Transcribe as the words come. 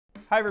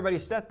Hi everybody,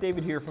 Seth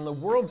David here from the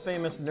world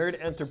famous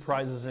Nerd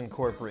Enterprises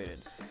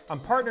Incorporated. I'm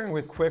partnering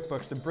with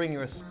QuickBooks to bring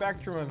you a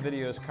spectrum of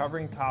videos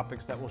covering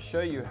topics that will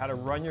show you how to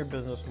run your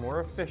business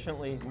more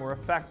efficiently, more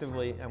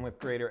effectively, and with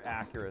greater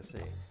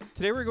accuracy.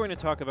 Today we're going to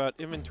talk about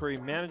inventory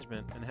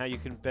management and how you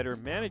can better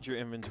manage your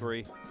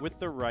inventory with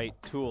the right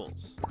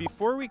tools.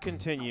 Before we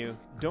continue,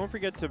 don't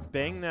forget to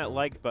bang that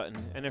like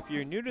button, and if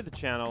you're new to the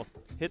channel,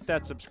 hit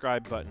that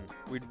subscribe button.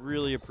 We'd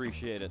really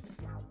appreciate it.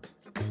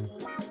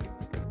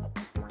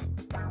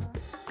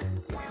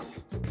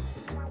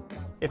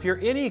 If you're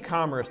in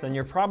e-commerce, then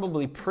you're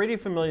probably pretty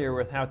familiar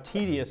with how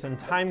tedious and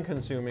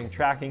time-consuming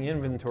tracking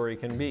inventory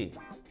can be.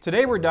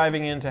 Today we're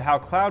diving into how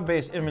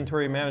cloud-based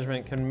inventory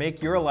management can make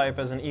your life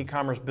as an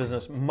e-commerce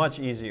business much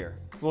easier.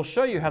 We'll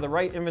show you how the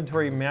right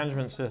inventory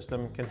management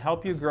system can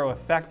help you grow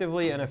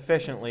effectively and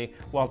efficiently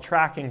while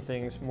tracking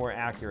things more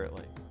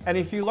accurately. And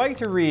if you like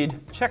to read,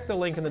 check the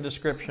link in the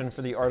description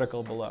for the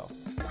article below.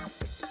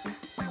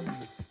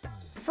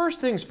 First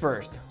things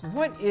first,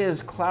 what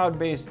is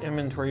cloud-based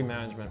inventory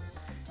management?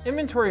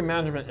 Inventory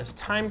management is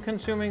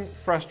time-consuming,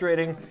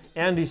 frustrating,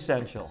 and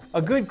essential.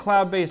 A good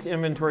cloud-based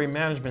inventory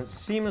management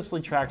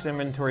seamlessly tracks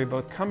inventory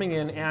both coming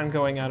in and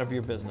going out of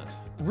your business.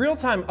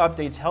 Real-time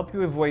updates help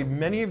you avoid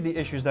many of the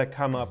issues that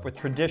come up with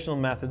traditional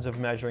methods of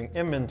measuring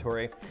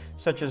inventory,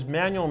 such as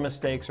manual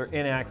mistakes or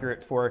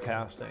inaccurate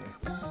forecasting.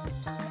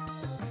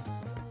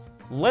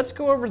 Let's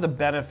go over the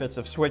benefits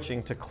of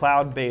switching to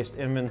cloud-based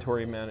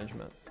inventory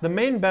management. The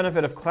main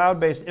benefit of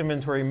cloud-based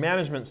inventory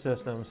management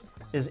systems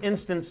is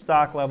instant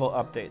stock level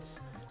updates.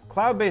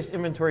 Cloud-based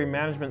inventory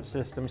management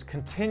systems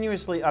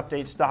continuously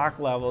update stock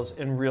levels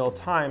in real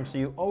time, so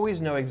you always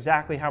know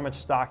exactly how much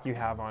stock you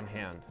have on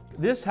hand.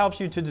 This helps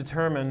you to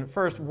determine,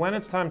 first, when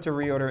it's time to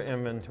reorder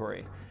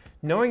inventory.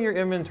 Knowing your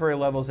inventory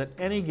levels at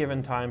any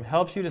given time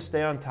helps you to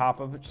stay on top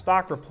of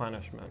stock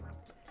replenishment.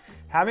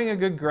 Having a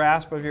good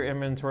grasp of your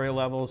inventory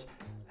levels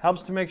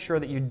helps to make sure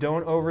that you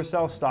don't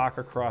oversell stock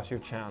across your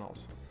channels.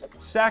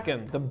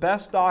 Second, the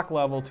best stock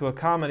level to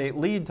accommodate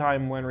lead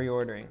time when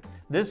reordering.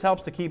 This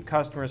helps to keep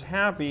customers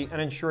happy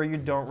and ensure you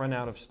don't run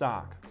out of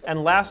stock.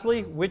 And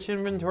lastly, which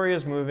inventory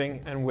is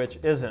moving and which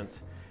isn't.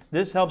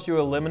 This helps you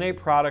eliminate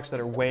products that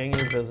are weighing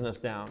your business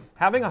down.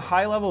 Having a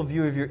high-level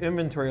view of your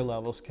inventory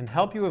levels can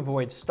help you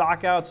avoid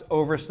stockouts,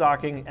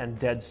 overstocking, and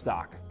dead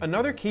stock.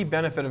 Another key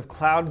benefit of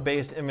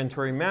cloud-based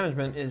inventory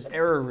management is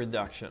error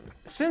reduction.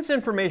 Since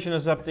information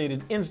is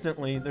updated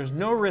instantly, there's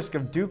no risk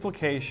of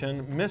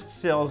duplication, missed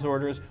sales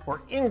orders,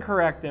 or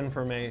incorrect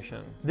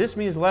information. This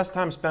means less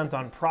time spent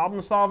on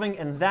problem solving,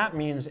 and that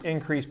means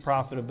increased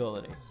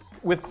profitability.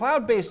 With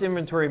cloud-based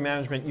inventory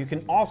management, you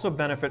can also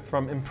benefit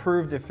from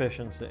improved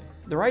efficiency.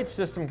 The right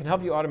system can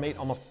help you automate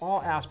almost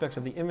all aspects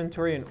of the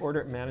inventory and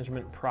order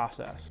management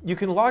process. You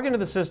can log into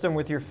the system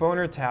with your phone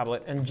or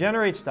tablet and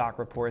generate stock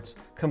reports,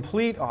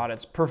 complete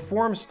audits,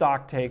 perform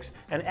stock takes,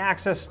 and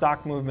access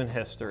stock movement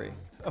history.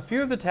 A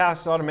few of the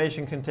tasks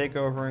automation can take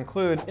over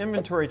include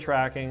inventory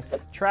tracking,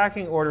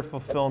 tracking order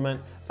fulfillment,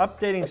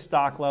 updating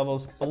stock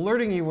levels,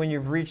 alerting you when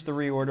you've reached the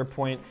reorder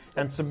point,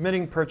 and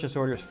submitting purchase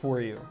orders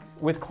for you.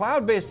 With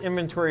cloud-based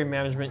inventory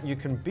management, you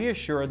can be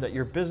assured that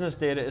your business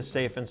data is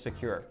safe and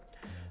secure.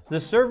 The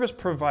service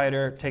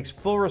provider takes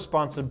full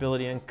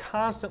responsibility and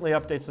constantly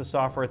updates the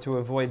software to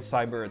avoid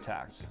cyber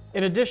attacks.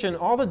 In addition,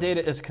 all the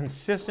data is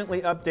consistently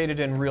updated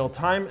in real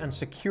time and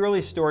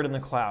securely stored in the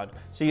cloud,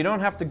 so you don't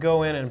have to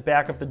go in and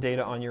back up the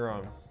data on your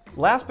own.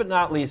 Last but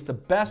not least, the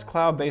best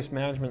cloud-based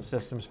management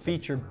systems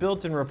feature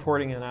built-in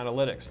reporting and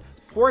analytics.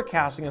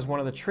 Forecasting is one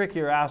of the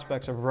trickier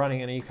aspects of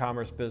running an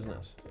e-commerce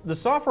business. The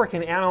software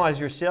can analyze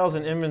your sales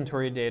and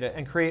inventory data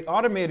and create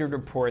automated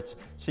reports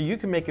so you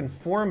can make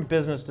informed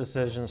business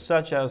decisions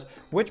such as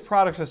which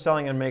products are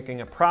selling and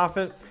making a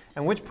profit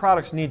and which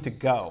products need to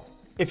go.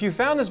 If you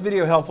found this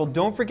video helpful,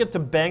 don't forget to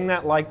bang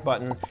that like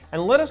button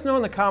and let us know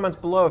in the comments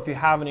below if you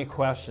have any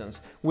questions.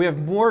 We have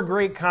more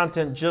great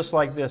content just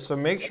like this, so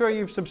make sure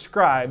you've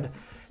subscribed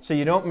so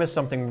you don't miss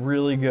something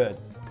really good.